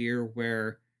match here,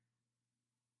 where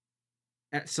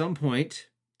at some point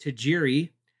Tajiri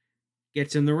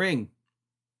gets in the ring.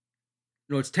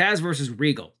 No, it's Taz versus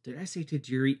Regal. Did I say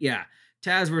Tajiri? Yeah,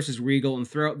 Taz versus Regal. And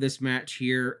throughout this match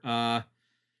here,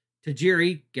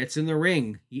 Tajiri gets in the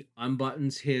ring. He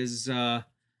unbuttons his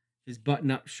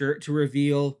button-up shirt to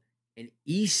reveal an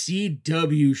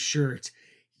ECW shirt.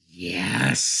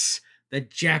 Yes! The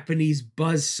Japanese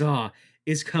buzzsaw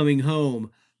is coming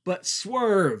home. But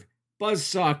swerve!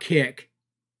 Buzzsaw kick!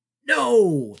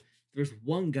 No! There's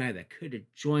one guy that could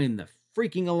have joined the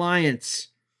freaking alliance.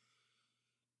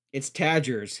 It's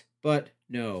Tadgers, but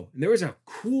no. And there was a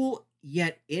cool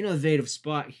yet innovative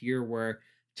spot here where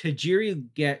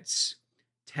Tajiri gets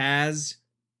Taz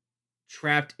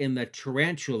trapped in the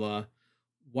tarantula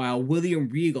while William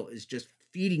Regal is just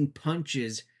feeding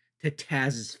punches to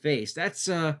Taz's face. That's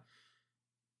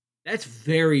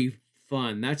very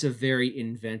fun. That's a very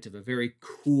inventive, a very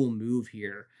cool move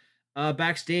here.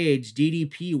 Backstage,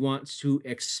 DDP wants to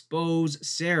expose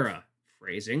Sarah,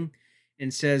 phrasing,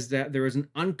 and says that there is an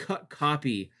uncut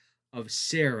copy of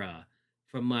Sarah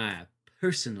from my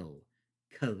personal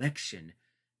collection.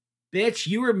 Bitch,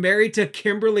 you were married to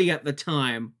Kimberly at the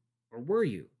time. Or were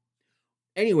you?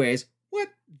 Anyways, what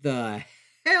the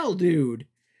hell, dude?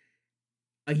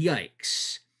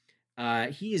 Yikes.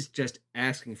 He is just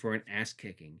asking for an ass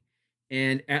kicking.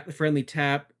 And at the friendly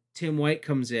tap, Tim White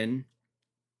comes in.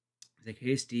 He's like,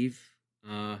 "Hey, Steve.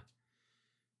 How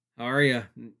are you?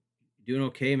 Doing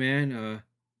okay, man?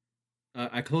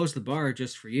 I closed the bar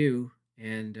just for you.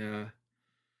 And, I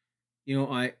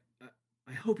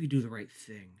hope you do the right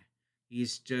thing."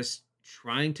 He's just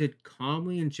trying to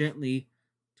calmly and gently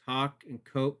talk and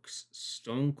coax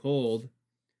Stone Cold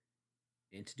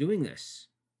into doing this.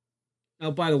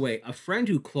 Now, by the way, a friend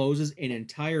who closes an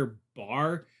entire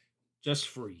bar just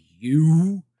for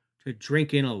you to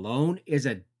drink in alone is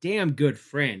a damn good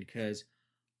friend, because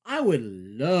I would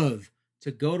love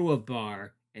to go to a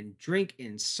bar and drink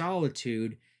in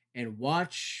solitude and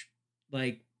watch,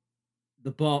 like,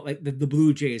 the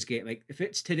Blue Jays game. Like, if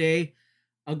it's today,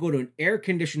 I'll go to an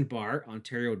air-conditioned bar.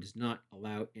 Ontario does not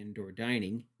allow indoor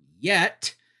dining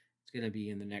yet. It's going to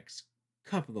be in the next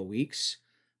couple of weeks.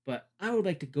 But I would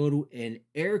like to go to an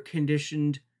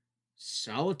air-conditioned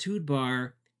solitude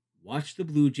bar, watch the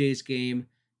Blue Jays game,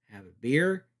 have a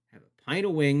beer, have a pint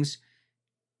of wings.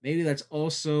 Maybe that's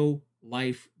also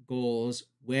life goals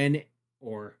when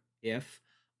or if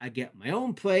I get my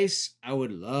own place. I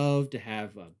would love to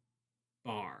have a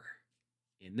bar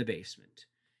in the basement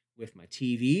with my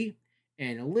TV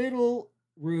and a little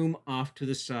room off to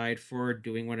the side for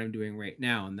doing what I'm doing right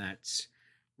now, and that's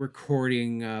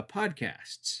recording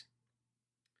podcasts.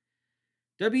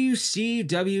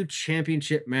 WCW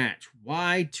Championship match,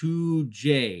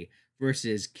 Y2J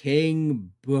versus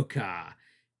King Booker.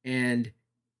 And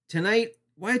tonight,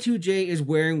 Y2J is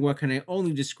wearing what can I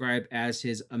only describe as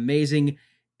his amazing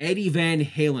Eddie Van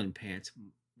Halen pants.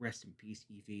 Rest in peace,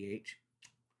 EVH.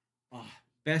 Oh,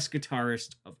 best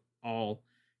guitarist of all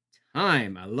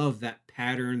time. I love that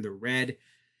pattern, the red.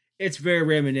 It's very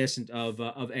reminiscent of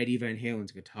Eddie Van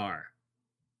Halen's guitar.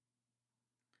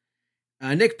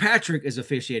 Nick Patrick is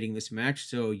officiating this match,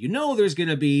 so you know there's going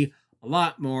to be a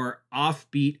lot more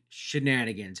offbeat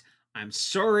shenanigans. I'm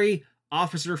sorry,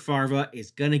 Officer Farva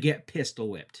is going to get pistol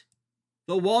whipped.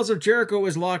 The Walls of Jericho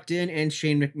is locked in, and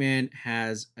Shane McMahon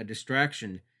has a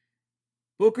distraction.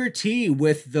 Booker T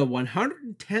with the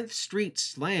 110th Street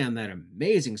Slam, that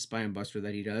amazing spine buster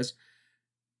that he does.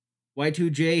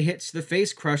 Y2J hits the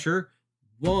face crusher.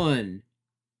 1,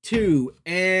 2,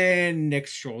 and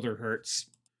Nick's shoulder hurts.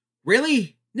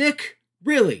 Really, Nick?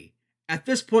 Really? At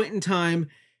this point in time,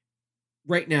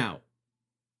 right now.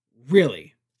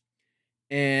 Really?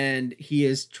 And he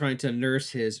is trying to nurse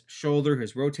his shoulder,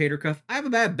 his rotator cuff. I have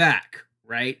a bad back,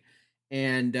 right?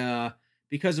 And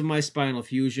because of my spinal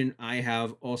fusion, I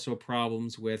have also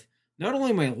problems with not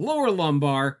only my lower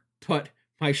lumbar, but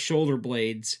my shoulder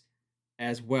blades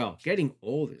as well. Getting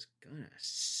old is gonna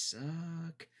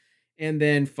suck. And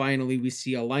then finally, we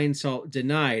see a Lionsault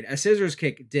denied, a scissors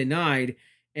kick denied,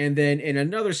 and then in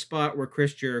another spot where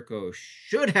Chris Jericho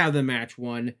should have the match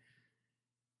won,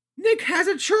 Nick has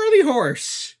a Charlie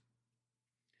horse.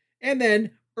 And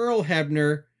then Earl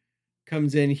Hebner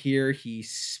comes in here. He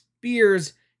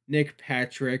spears Nick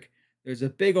Patrick. There's a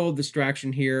big old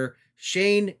distraction here.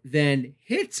 Shane then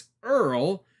hits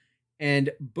Earl, and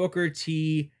Booker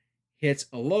T hits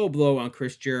a low blow on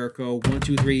Chris Jericho. 1,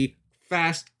 2, 3,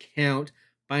 fast count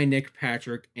by Nick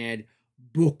Patrick, and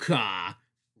Booker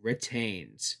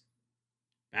retains.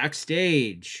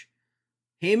 Backstage,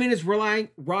 Heyman is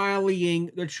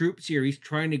rallying the troops here. He's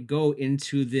trying to go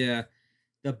into the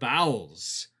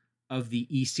bowels of the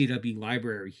ECW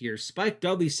library here. Spike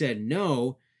Dudley said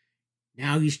no.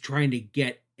 Now he's trying to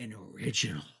get an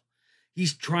original.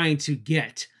 He's trying to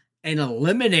get an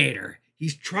eliminator.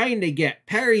 He's trying to get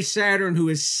Perry Saturn, who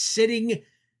is sitting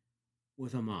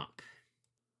with a mop.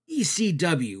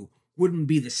 ECW wouldn't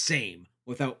be the same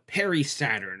without Perry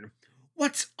Saturn.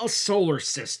 What's a solar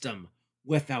system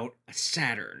without a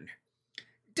Saturn?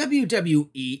 WWE,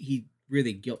 he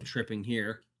really guilt tripping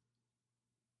here.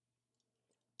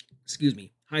 Excuse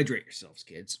me. Hydrate yourselves,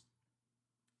 kids.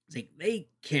 It's like they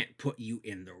can't put you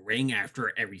in the ring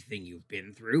after everything you've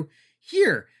been through.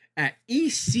 Here at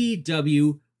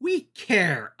ECW, we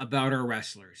care about our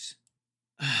wrestlers.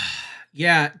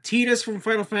 Yeah, Titus from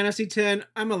Final Fantasy X,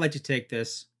 I'm gonna let you take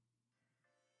this.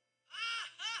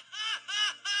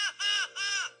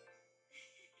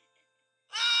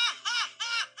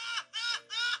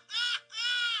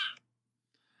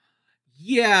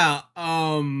 Yeah,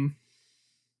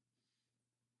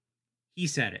 he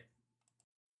said it.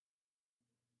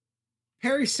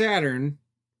 Perry Saturn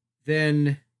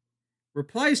then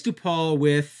replies to Paul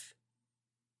with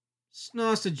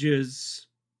sausages.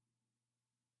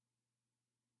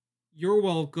 You're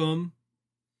welcome.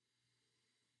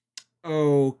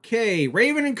 Okay,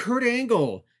 Raven and Kurt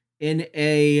Angle in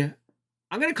a,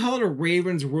 I'm going to call it a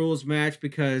Ravens rules match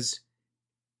because,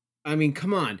 I mean,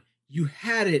 come on, you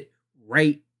had it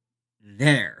right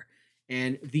there.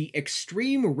 And the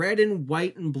Extreme Red and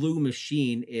White and Blue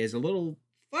Machine is a little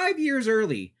 5 years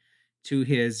early to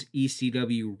his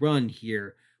ECW run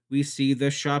here. We see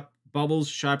the Bubbles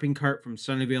shopping cart from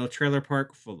Sunnyvale Trailer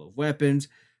Park full of weapons.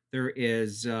 There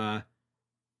is a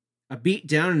beat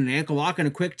down and an ankle lock and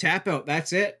a quick tap out.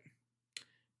 That's it.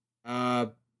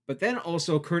 But then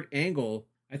also Kurt Angle,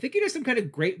 I think he does some kind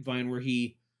of grapevine where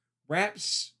he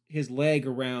wraps his leg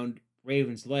around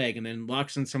Raven's leg and then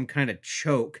locks in some kind of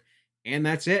choke. And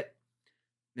that's it.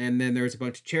 And then there's a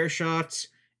bunch of chair shots.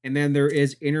 And then there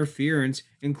is interference,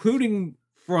 including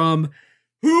from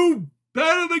Who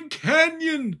Better Than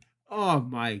Canyon? Oh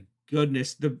my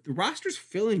goodness. The roster's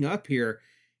filling up here.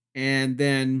 And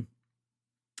then,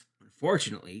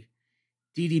 unfortunately,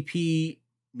 DDP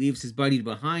leaves his buddy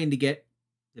behind to get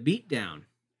the beat down.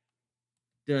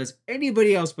 Does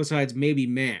anybody else besides maybe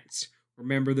Mance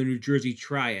remember the New Jersey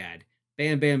Triad?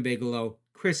 Bam Bam Bigelow,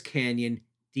 Chris Kanyon,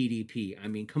 DDP. I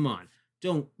mean, come on.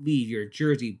 Don't leave your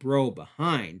Jersey bro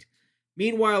behind.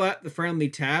 Meanwhile, at the Friendly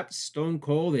Tap, Stone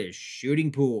Cold is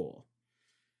shooting pool.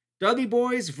 Dudley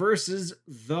Boys versus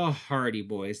the Hardy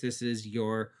Boys. This is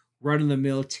your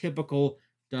run-of-the-mill, typical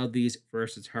Dudleys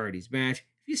versus Hardys match.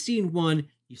 If you've seen one,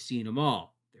 you've seen them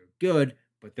all. They're good,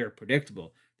 but they're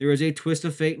predictable. There is a twist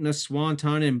of fate and a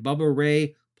swanton, and Bubba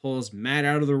Ray pulls Matt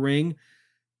out of the ring.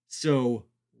 So,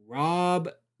 Rob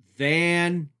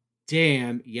Van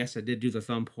Dam, yes, I did do the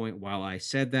thumb point while I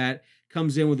said that,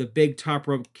 comes in with a big top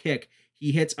rope kick.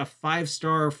 He hits a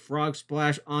 5-star frog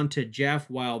splash onto Jeff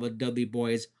while the Dudley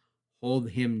Boys hold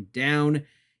him down.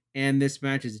 And this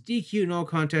match is DQ, no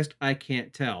contest, I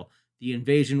can't tell. The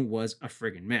invasion was a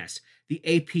friggin' mess. The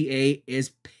APA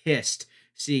is pissed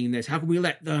seeing this. How can we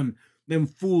let them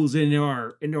fools into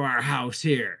our house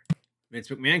here? Vince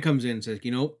McMahon comes in and says,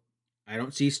 I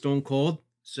don't see Stone Cold,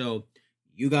 so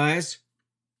you guys,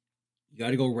 you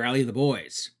got to go rally the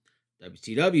boys.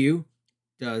 WCW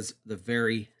does the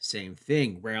very same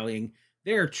thing, rallying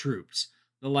their troops,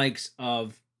 the likes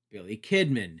of Billy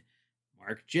Kidman,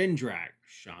 Mark Jindrak,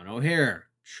 Sean O'Hare,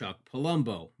 Chuck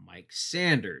Palumbo, Mike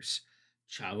Sanders,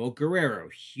 Chavo Guerrero,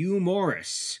 Hugh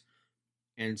Morris,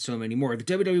 and so many more. The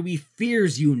WWE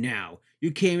fears you now.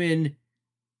 You came in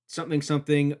something,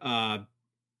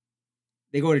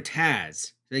 they go to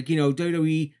Taz. Like,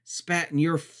 WWE spat in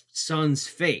your son's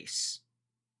face.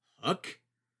 Hook?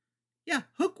 Yeah,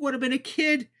 Hook would have been a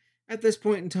kid at this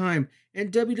point in time.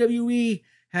 And WWE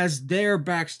has their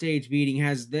backstage meeting,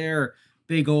 has their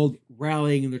big old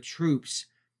rallying of the troops.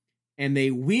 And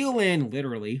they wheel in,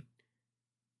 literally,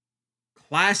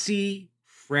 Classy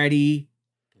Freddie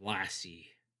Blassie.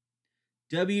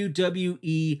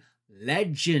 WWE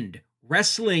legend,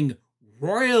 wrestling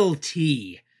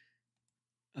royalty.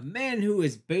 A man who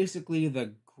is basically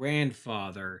the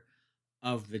grandfather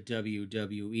of the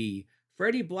WWE.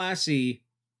 Freddie Blassie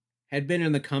had been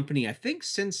in the company, I think,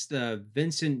 since the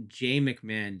Vincent J.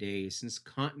 McMahon days, since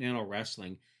Continental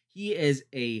Wrestling. He is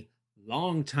a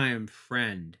longtime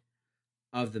friend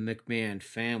of the McMahon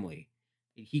family.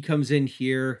 He comes in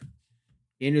here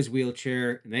in his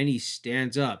wheelchair, and then he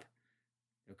stands up.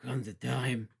 There comes a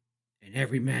time in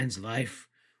every man's life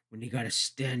when you gotta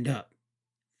stand up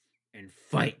and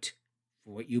fight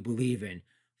for what you believe in.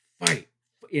 Fight!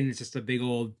 And it's just a big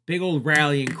old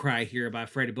rallying cry here by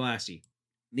Freddie Blassie.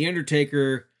 The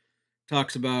Undertaker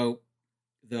talks about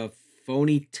the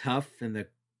phony tough and the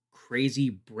crazy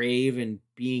brave and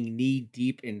being knee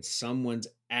deep in someone's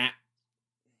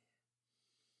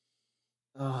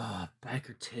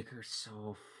Biker Taker,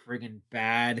 so friggin'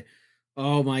 bad.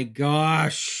 Oh my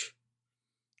gosh.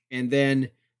 And then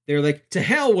they're like, to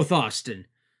hell with Austin.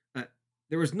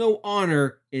 There was no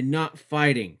honor in not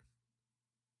fighting.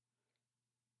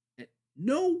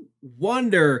 No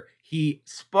wonder he,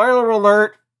 spoiler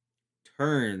alert,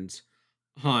 turns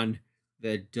on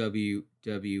the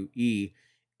WWE.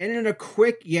 And in a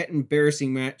quick yet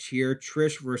embarrassing match here,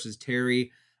 Trish versus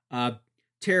Terry.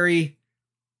 Terry,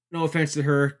 no offense to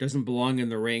her, doesn't belong in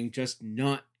the ring. Just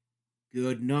not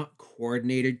good, not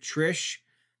coordinated. Trish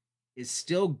is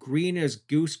still green as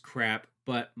goose crap,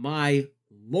 but my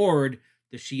lord,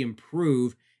 does she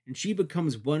improve. And she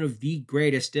becomes one of the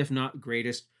greatest, if not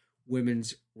greatest,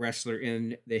 women's wrestler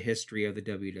in the history of the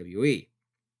WWE.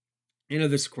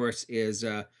 And this, of course, is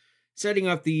setting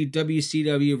up the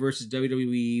WCW versus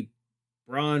WWE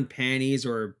Braun Panties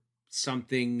or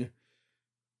something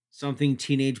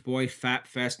teenage boy fat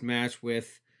fest match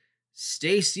with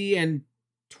Stacy and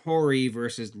Tori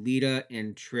versus Lita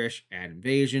and Trish at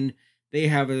Invasion. They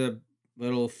have a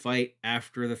little fight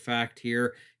after the fact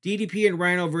here. DDP and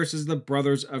Rhino versus the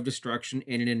Brothers of Destruction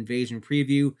in an Invasion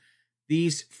preview.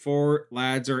 These four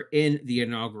lads are in the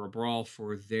inaugural brawl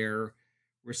for their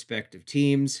respective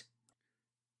teams.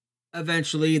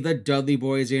 Eventually, the Dudley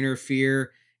Boys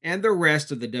interfere, and the rest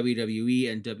of the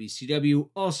WWE and WCW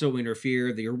also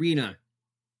interfere. The arena,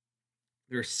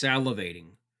 they're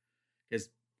salivating because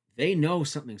they know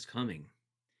something's coming.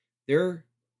 They're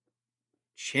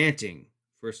chanting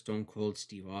for Stone Cold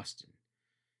Steve Austin.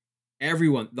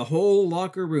 Everyone, the whole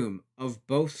locker room of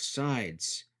both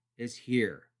sides is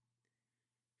here.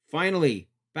 Finally,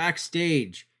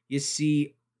 backstage, you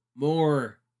see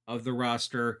more of the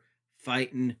roster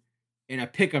fighting, and a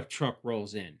pickup truck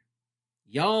rolls in.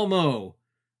 Y'all know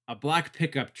a black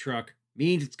pickup truck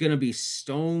means it's going to be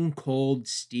Stone Cold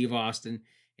Steve Austin,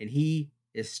 and he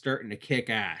is starting to kick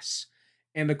ass.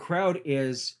 And the crowd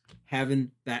is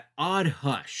having that odd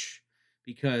hush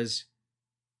because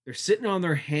they're sitting on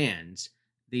their hands.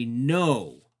 They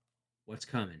know what's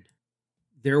coming.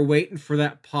 They're waiting for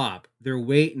that pop. They're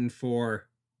waiting for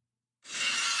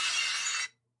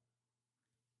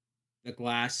the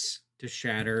glass to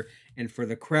shatter and for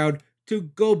the crowd to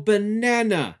go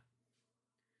banana.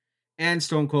 And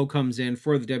Stone Cold comes in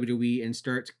for the WWE and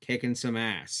starts kicking some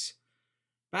ass.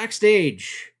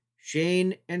 Backstage,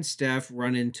 Shane and Steph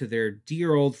run into their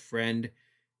dear old friend,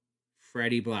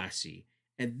 Freddie Blassie.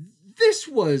 And this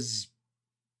was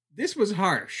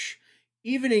harsh.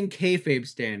 Even in kayfabe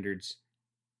standards.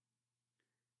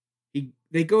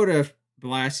 They go to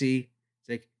Blassie. It's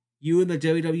like, you and the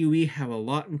WWE have a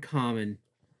lot in common.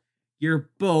 You're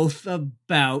both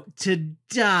about to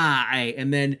die.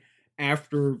 And then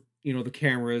after, the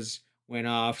cameras went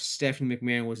off, Stephanie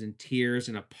McMahon was in tears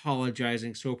and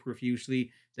apologizing so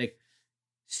profusely. It's like,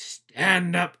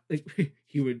 stand up. Like,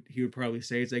 he would probably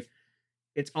say, it's like,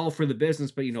 it's all for the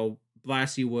business, but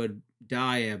Blassie would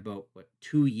die about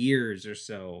 2 years or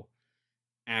so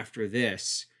after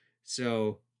this.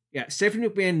 So yeah, Stephanie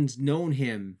McMahon's known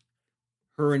him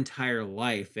her entire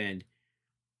life, and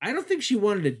I don't think she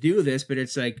wanted to do this, but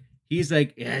it's like, he's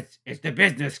like, yeah, it's the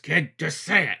business, kid, just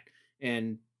say it.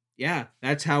 And yeah,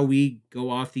 that's how we go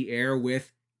off the air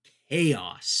with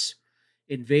chaos.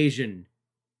 Invasion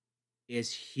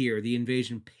is here. The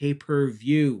Invasion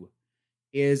pay-per-view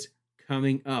is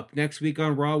coming up. Next week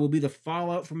on Raw will be the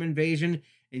fallout from Invasion,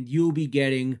 and you'll be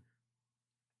getting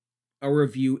a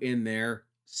review in there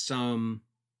somewhere.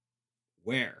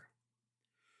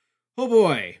 Oh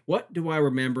boy, what do I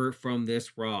remember from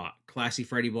this Raw? Classy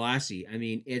Freddie Blassie. I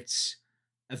mean, it's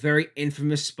a very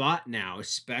infamous spot now,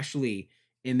 especially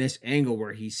in this angle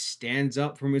where he stands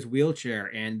up from his wheelchair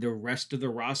and the rest of the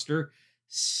roster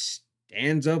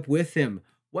stands up with him.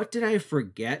 What did I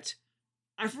forget?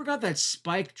 I forgot that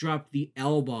Spike dropped the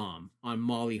L-bomb on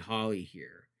Molly Holly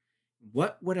here.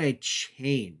 What would I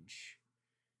change?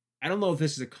 I don't know if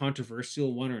this is a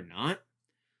controversial one or not,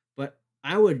 but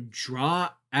I would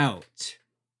draw out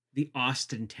the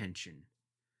Austin tension.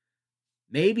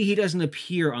 maybe he doesn't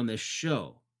appear on this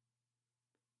show.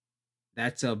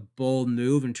 That's a bold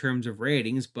move in terms of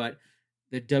ratings, but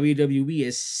the WWE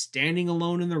is standing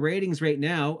alone in the ratings right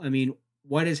now. I mean,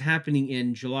 what is happening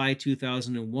in July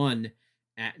 2001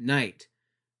 at night?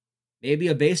 Maybe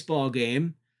a baseball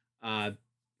game. I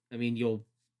mean, you'll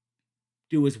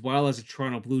do as well as a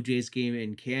Toronto Blue Jays game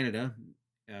in Canada.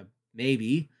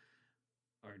 Maybe.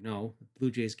 Or no, the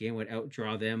Blue Jays game would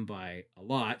outdraw them by a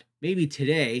lot. Maybe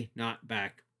today, not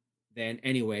back then.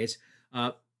 Anyways,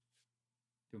 there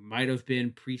might have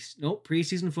been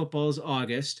preseason football is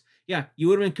August. Yeah, you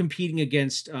would have been competing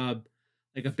against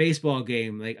like a baseball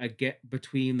game, like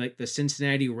between like the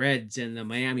Cincinnati Reds and the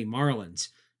Miami Marlins.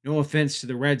 No offense to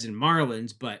the Reds and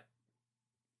Marlins, but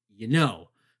the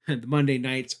Monday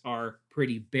nights are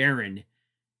pretty barren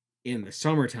in the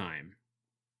summertime.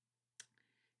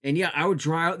 And yeah, I would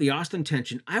draw out the Austin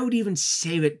tension. I would even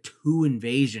save it to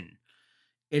Invasion.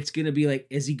 It's going to be like,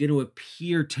 is he going to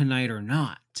appear tonight or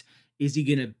not? Is he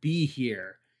going to be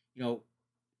here?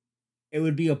 It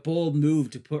would be a bold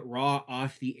move to put Raw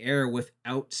off the air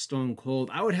without Stone Cold.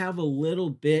 I would have a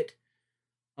little bit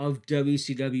of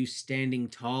WCW standing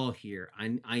tall here.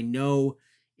 I know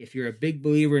if you're a big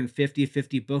believer in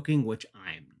 50-50 booking, which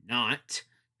I'm not,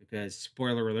 because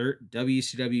spoiler alert,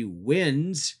 WCW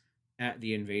wins at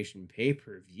the Invasion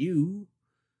pay-per-view,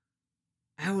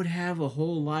 I would have a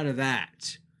whole lot of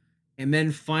that. And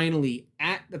then finally,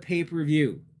 at the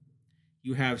pay-per-view,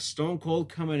 you have Stone Cold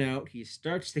coming out. He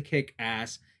starts to kick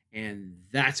ass, and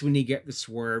that's when you get the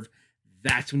swerve.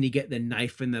 That's when you get the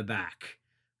knife in the back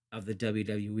of the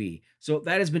WWE. So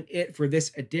that has been it for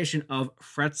this edition of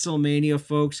Fretzelmania,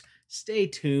 folks. Stay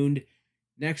tuned.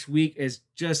 Next week is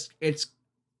it's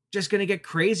just going to get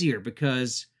crazier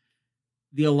because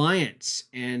the Alliance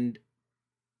and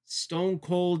Stone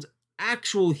Cold's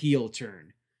actual heel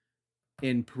turn,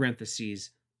 in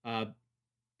parentheses,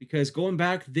 because going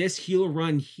back, this heel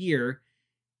run here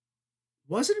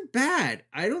wasn't bad.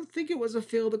 I don't think it was a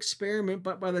failed experiment,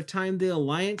 but by the time the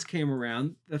Alliance came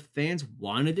around, the fans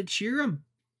wanted to cheer him.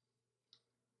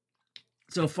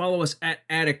 So follow us at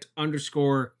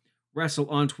addict_wrestle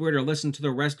on Twitter. Listen to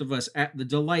the rest of us at The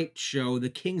Delight Show, the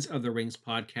Kings of the Rings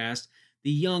podcast,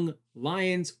 the Young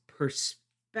Lions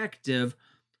Perspective.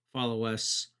 Follow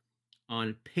us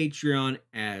on Patreon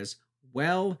as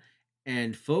well.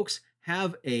 And folks,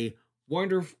 have a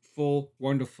wonderful,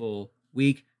 wonderful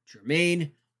week.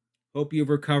 Jermaine, hope you've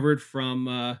recovered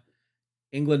from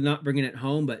England not bringing it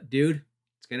home. But dude,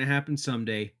 it's going to happen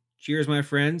someday. Cheers, my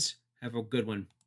friends. Have a good one.